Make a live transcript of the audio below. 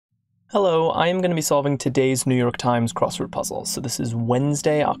Hello, I am going to be solving today's New York Times crossword puzzle. So this is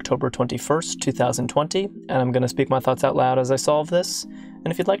Wednesday, October 21st, 2020, and I'm going to speak my thoughts out loud as I solve this. And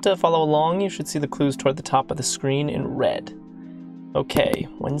if you'd like to follow along, you should see the clues toward the top of the screen in red. Okay,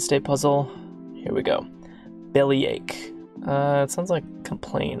 Wednesday puzzle, here we go. Bellyache. It sounds like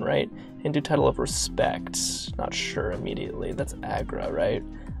complain, right? Hindu title of respect. Not sure immediately. That's agra, right?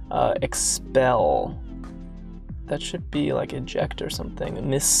 Expel. That should be like eject or something.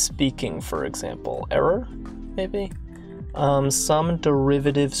 Misspeaking, for example. Error, maybe? Some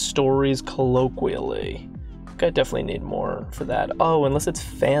derivative stories colloquially. I think I definitely need more for that. Oh, unless it's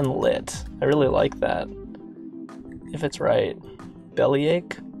fan lit. I really like that. If it's right.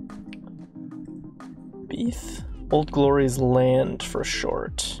 Bellyache? Beef? Old Glory's land for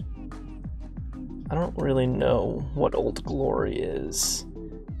short. I don't really know what Old Glory is.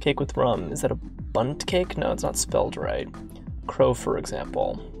 Cake with rum. Is that a bunt cake? No, it's not spelled right. Crow, for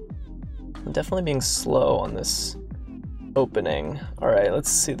example. I'm definitely being slow on this opening. Alright,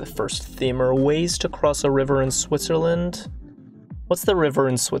 let's see the first themer. Ways to cross a river in Switzerland. What's the river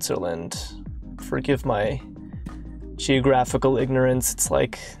in Switzerland? Forgive my geographical ignorance. It's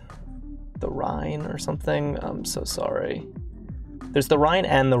like the Rhine or something. I'm so sorry. There's the Rhine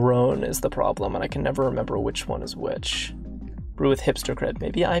and the Rhone is the problem, and I can never remember which one is which. Brew with hipster cred.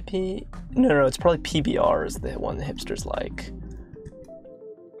 Maybe IP? No, it's probably PBR is the one the hipsters like.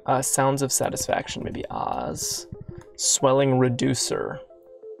 Sounds of satisfaction, maybe Oz. Swelling reducer.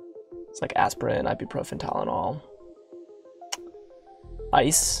 It's like aspirin, ibuprofen, Tylenol.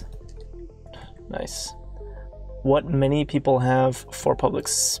 Ice. Nice. What many people have for public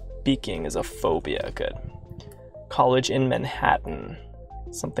speaking is a phobia. Good. College in Manhattan.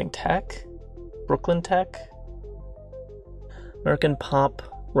 Something tech? Brooklyn Tech? American pop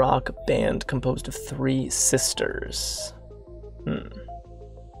rock band composed of 3 sisters.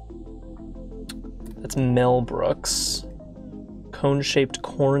 That's Mel Brooks. Cone-shaped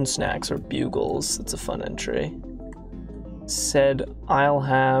corn snacks or bugles. That's a fun entry. Said, I'll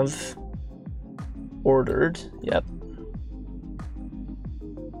have ordered. Yep.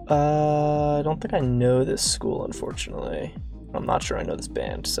 I don't think I know this school, unfortunately. I'm not sure I know this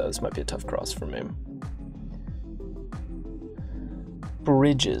band, so this might be a tough cross for me.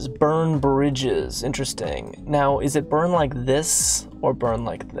 Bridges. Burn bridges. Interesting. Now, is it burn like this or burn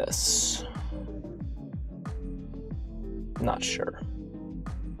like this? Not sure.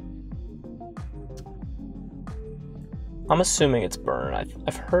 I'm assuming it's Bern.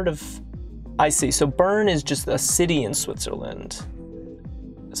 I've heard of... I see. So Bern is just a city in Switzerland.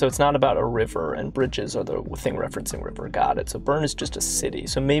 So it's not about a river, and bridges are the thing referencing river. Got it. So Bern is just a city.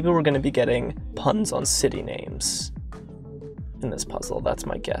 So maybe we're going to be getting puns on city names in this puzzle. That's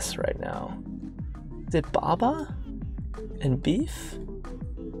my guess right now. Is it Baba and beef?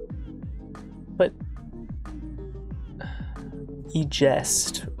 But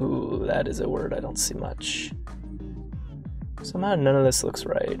egest. Ooh, that is a word I don't see much. Somehow none of this looks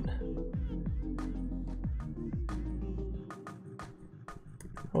right.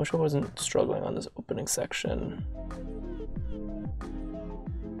 I wish I wasn't struggling on this opening section.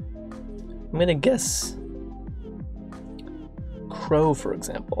 I'm gonna guess crow, for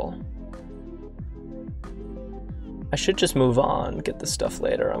example. I should just move on, get the stuff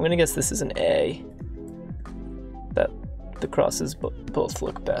later. I'm gonna guess this is an A. That the crosses both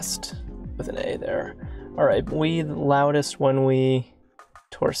look best with an A there. All right, we loudest when we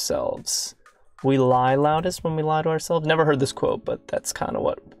to ourselves. We lie loudest when we lie to ourselves. Never heard this quote, but that's kind of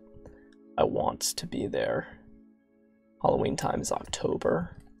what I want to be there. Halloween time is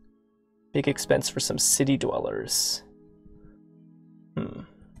October. Big expense for some city dwellers.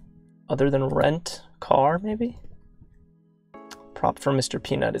 Other than rent, car maybe? Prop for Mr.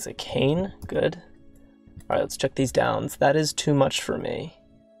 Peanut is a cane. Good. All right, let's check these downs. That is too much for me.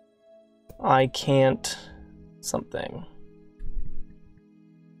 I can't something.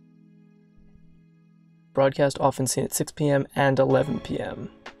 Broadcast often seen at 6 p.m. and 11 p.m.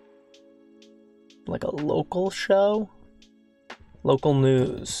 Like a local show? Local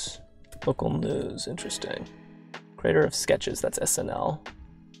news. Local news, interesting. Creator of sketches, that's SNL.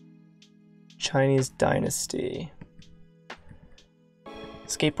 Chinese dynasty.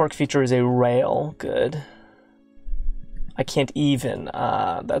 Skate park feature is a rail, good. I can't even,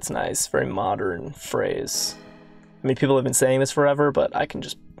 that's nice, very modern phrase. I mean, people have been saying this forever, but I can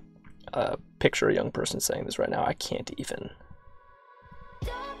just picture a young person saying this right now. I can't even.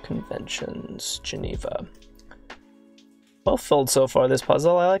 Conventions, Geneva. Well filled so far, this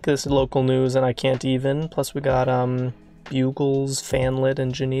puzzle. I like this local news and I can't even. Plus we got bugles, fanlit,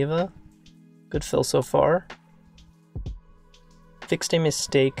 and Geneva. Good fill so far. Fixed a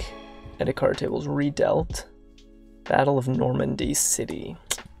mistake Edit card tables redealt. Battle of Normandy City.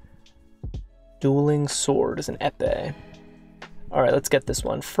 Dueling Sword is an epee. Alright, let's get this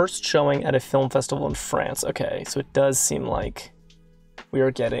one. First showing at a film festival in France. Okay, so it does seem like we are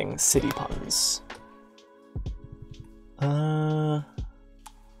getting city puns. What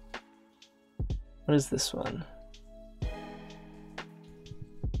is this one?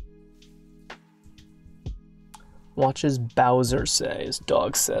 Watches Bowser say is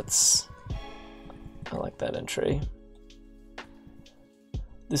dog sits. I like that entry.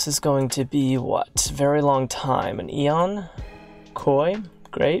 This is going to be what? Very long time. An eon? Koi?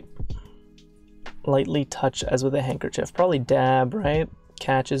 Great. Lightly touch as with a handkerchief. Probably dab, right?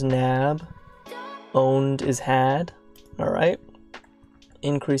 Catch is nab. Owned is had. Alright.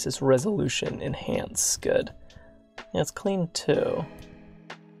 Increases resolution. Enhance. Good. Yeah, it's clean too.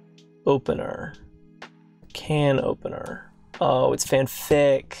 Opener. Can opener. Oh, it's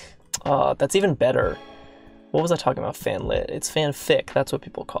fanfic. Oh, that's even better. What was I talking about? Fanlit. It's fanfic. That's what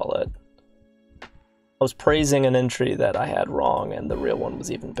people call it. I was praising an entry that I had wrong, and the real one was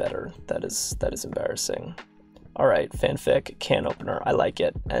even better. That is embarrassing. All right, fanfic, can opener. I like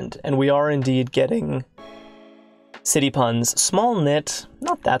it, and we are indeed getting city puns. Small knit,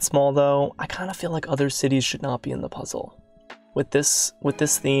 not that small though. I kind of feel like other cities should not be in the puzzle. With this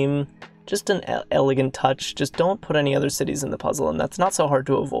theme, just an elegant touch. Just don't put any other cities in the puzzle, and that's not so hard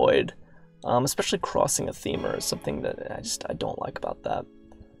to avoid. Especially crossing a themer is something that I don't like about that.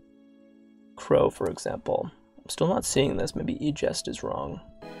 Crow, for example. I'm still not seeing this. Maybe e-jest is wrong.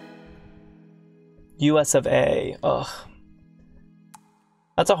 US of A. Ugh.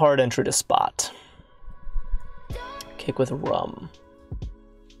 That's a hard entry to spot. Cake with rum.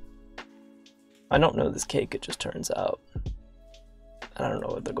 I don't know this cake, it just turns out. I don't know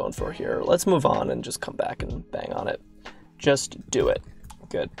what they're going for here. Let's move on and just come back and bang on it. Just do it.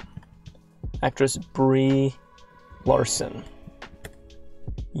 Good. Actress Brie Larson.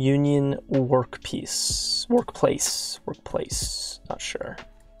 Union workplace, not sure.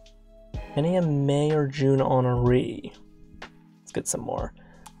 Any a May or June honoree. Let's get some more.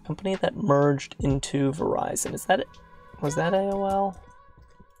 Company that merged into Verizon. Was that AOL?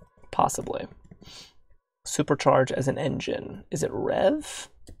 Possibly. Supercharge as an engine. Is it Rev?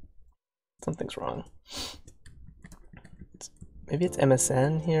 Something's wrong. Maybe it's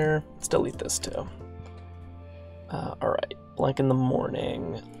MSN here. Let's delete this too. Alright. Blank in the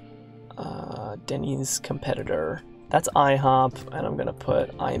morning. Denny's competitor. That's IHOP, and I'm gonna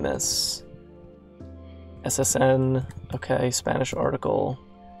put IMIS. SSN. Okay, Spanish article.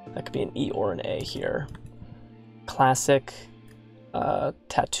 That could be an E or an A here. Classic.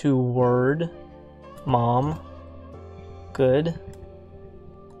 Tattoo word. Mom. Good.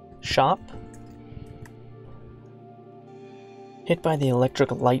 Shop. Hit by the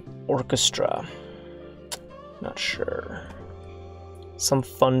Electric Light Orchestra. Not sure. Some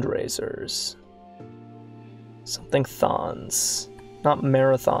fundraisers. Something thons. Not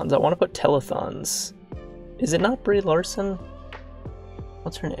marathons. I want to put telethons. Is it not Brie Larson?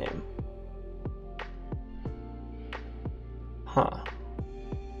 What's her name? Huh.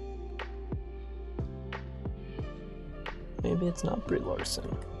 Maybe it's not Brie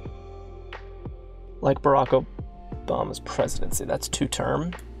Larson. Like Barack Obama's presidency. That's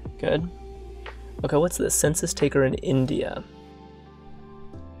 2-term. Good. Okay, what's this? Census taker in India.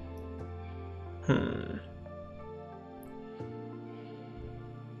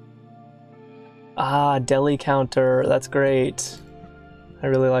 Ah, deli counter. That's great. I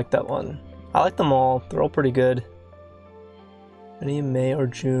really like that one. I like them all. They're all pretty good. Any May or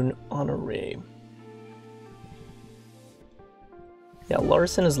June honoree. Yeah,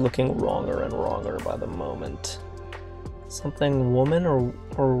 Larson is looking wronger and wronger by the moment. Something woman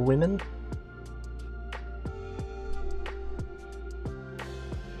or women?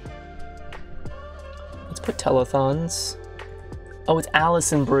 Let's put telethons. Oh, it's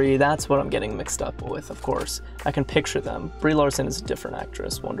Allison Brie. That's what I'm getting mixed up with, of course. I can picture them. Brie Larson is a different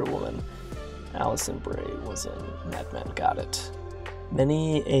actress, Wonder Woman. Allison Brie was in Mad Men. Got it.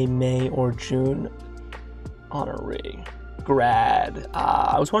 Many a May or June honoree. Grad.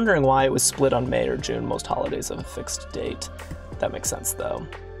 I was wondering why it was split on May or June. Most holidays have a fixed date. That makes sense, though.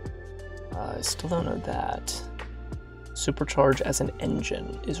 I still don't know that. Supercharge as an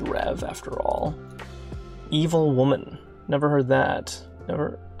engine is Rev, after all. Evil Woman. Never heard that. I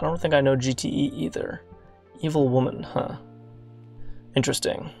don't think I know GTE either. Evil Woman, huh.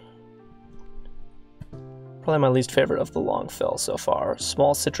 Interesting. Probably my least favorite of the long fill so far.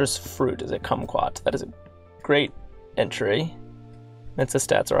 Small citrus fruit is a kumquat. That is a great entry. Mintz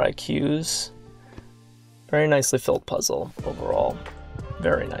stats are IQs. Very nicely filled puzzle overall.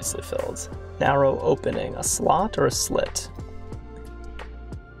 Very nicely filled. Narrow opening. A slot or a slit?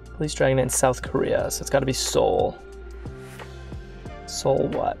 Police dragging it in South Korea, so it's got to be Seoul. Seoul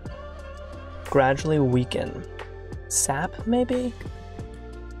what? Gradually weaken. Sap, maybe?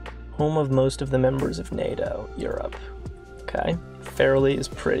 Home of most of the members of NATO. Europe. Okay. Fairly is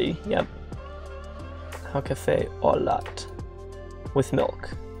pretty. Yep. How cafe olat. With milk.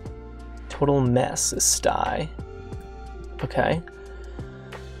 Total mess is sty. Okay.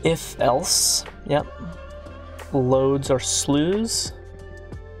 If else. Yep. Loads are slews.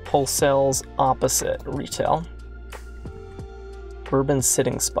 Wholesale's opposite. Retail. Urban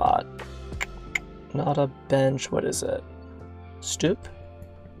sitting spot. Not a bench. What is it? Stoop?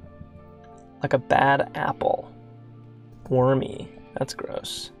 Like a bad apple. Wormy. That's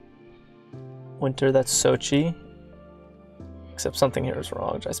gross. Winter, that's Sochi. Except something here is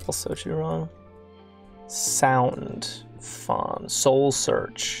wrong. Did I spell Sochi wrong? Sound. Fawn. Soul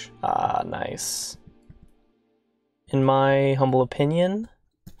search. Ah, nice. In my humble opinion,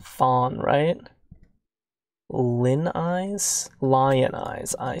 fawn, right? Lin eyes? Lion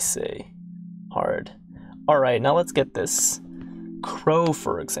eyes, I see. Hard. Alright, now let's get this. Crow,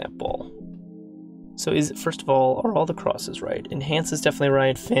 for example. So is it, first of all, are all the crosses right? Enhance is definitely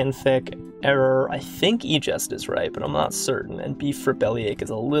right. Fanfic, error. I think e-jest is right, but I'm not certain. And beef for bellyache is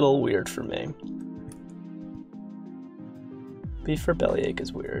a little weird for me. Beef for bellyache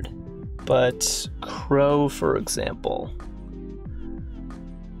is weird. But crow, for example.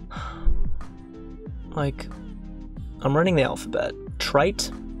 Like, I'm running the alphabet.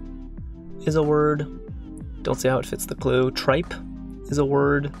 Trite is a word. Don't see how it fits the clue. Tripe is a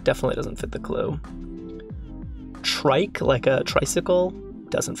word. Definitely doesn't fit the clue. Trike, like a tricycle,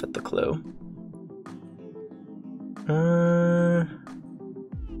 doesn't fit the clue.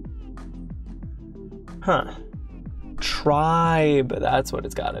 Tribe, that's what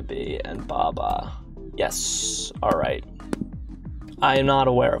it's gotta be. And Baba. Yes, alright. I am not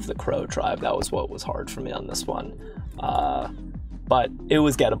aware of the Crow tribe. That was what was hard for me on this one. But it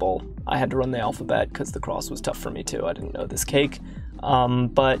was gettable. I had to run the alphabet because the cross was tough for me too. I didn't know this cake.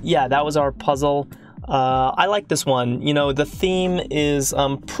 But yeah, that was our puzzle. I like this one. You know, the theme is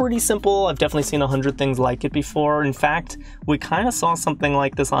pretty simple. I've definitely seen 100 things like it before. In fact, we kind of saw something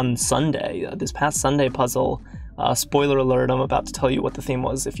like this on Sunday, this past Sunday puzzle. Spoiler alert, I'm about to tell you what the theme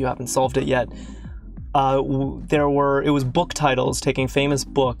was if you haven't solved it yet. It was book titles, taking famous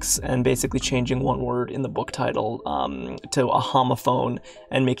books and basically changing one word in the book title to a homophone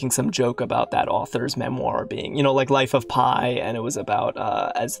and making some joke about that author's memoir being, you know, like Life of Pi, and it was about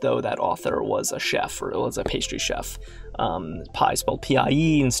as though that author was a chef or was a pastry chef. Pie spelled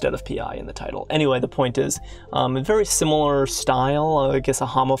P-I-E instead of P-I in the title. Anyway, the point is, a very similar style, I guess a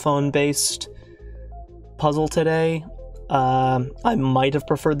homophone-based puzzle today. I might have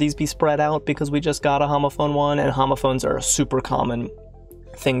preferred these be spread out because we just got a homophone one, and homophones are a super common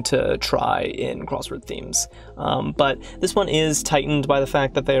thing to try in crossword themes. But this one is tightened by the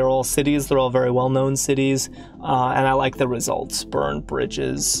fact that they are all cities. They're all very well-known cities, and I like the results. Burn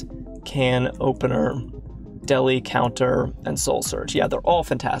bridges, can opener, deli counter, and soul search. Yeah, they're all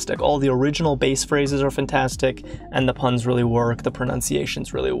fantastic. All the original base phrases are fantastic, and the puns really work. The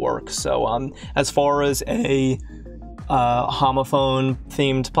pronunciations really work. So as far as a homophone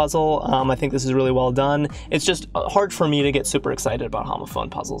themed puzzle, I think this is really well done. It's just hard for me to get super excited about homophone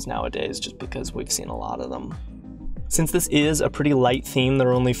puzzles nowadays just because we've seen a lot of them. Since this is a pretty light theme, there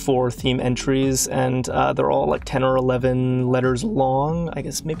are only 4 theme entries, and they're all like 10 or 11 letters long. I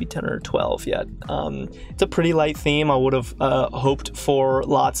guess maybe 10 or 12 yet. It's a pretty light theme. I would have hoped for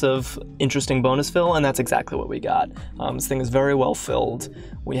lots of interesting bonus fill, and that's exactly what we got. This thing is very well filled.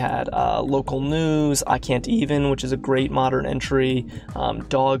 We had local news, I Can't Even, which is a great modern entry.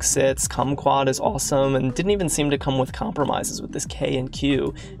 Dog sits, Kumquat is awesome, and didn't even seem to come with compromises with this K and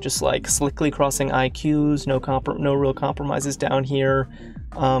Q. Just like slickly crossing IQs, no real compromises down here.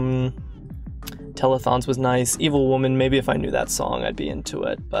 Telethons was nice. Evil Woman, maybe if I knew that song I'd be into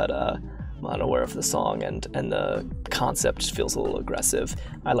it, but I'm unaware of the song, and the concept just feels a little aggressive.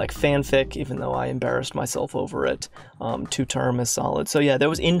 I like fanfic, even though I embarrassed myself over it. Two term is solid. So yeah, there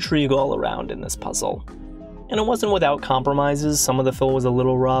was intrigue all around in this puzzle. And it wasn't without compromises. Some of the fill was a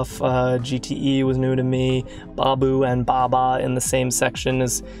little rough. GTE was new to me. Babu and Baba in the same section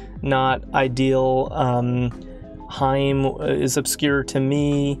is not ideal. Heim is obscure to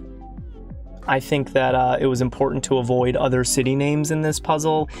me. I think that it was important to avoid other city names in this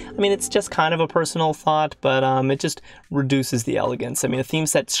puzzle. I mean, it's just kind of a personal thought, but it just reduces the elegance. I mean, a theme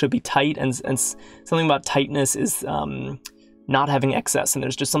set should be tight, and something about tightness is not having excess, and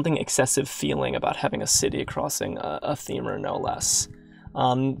there's just something excessive feeling about having a city crossing a themer, no less.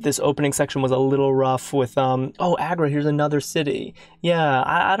 This opening section was a little rough with, oh, Agra, here's another city. Yeah,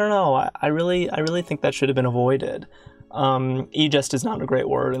 I don't know. I really think that should have been avoided. Egest is not a great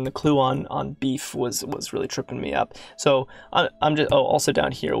word, and the clue on beef was really tripping me up. So I'm just, also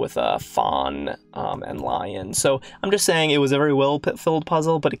down here with fawn and lion. So I'm just saying it was a very well-filled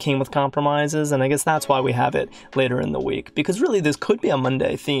puzzle, but it came with compromises, and I guess that's why we have it later in the week. Because really, this could be a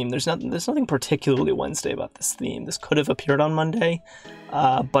Monday theme. There's nothing particularly Wednesday about this theme. This could have appeared on Monday,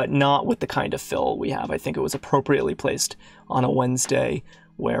 but not with the kind of fill we have. I think it was appropriately placed on a Wednesday,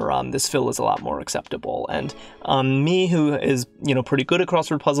 where this fill is a lot more acceptable. And me, who is, pretty good at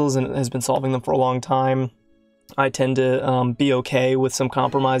crossword puzzles and has been solving them for a long time, I tend to be okay with some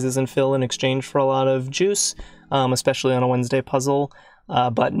compromises and fill in exchange for a lot of juice, especially on a Wednesday puzzle,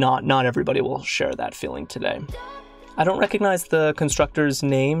 but not everybody will share that feeling today. I don't recognize the constructor's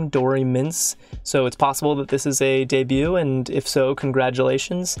name, Dory Mintz, so it's possible that this is a debut, and if so,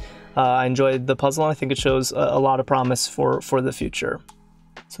 congratulations. I enjoyed the puzzle, and I think it shows a lot of promise for the future.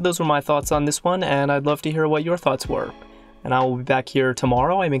 So those were my thoughts on this one, and I'd love to hear what your thoughts were. And I will be back here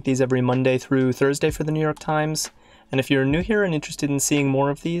tomorrow. I make these every Monday through Thursday for the New York Times. And if you're new here and interested in seeing more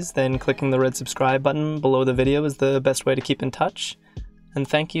of these, then clicking the red subscribe button below the video is the best way to keep in touch. And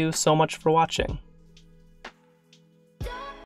thank you so much for watching.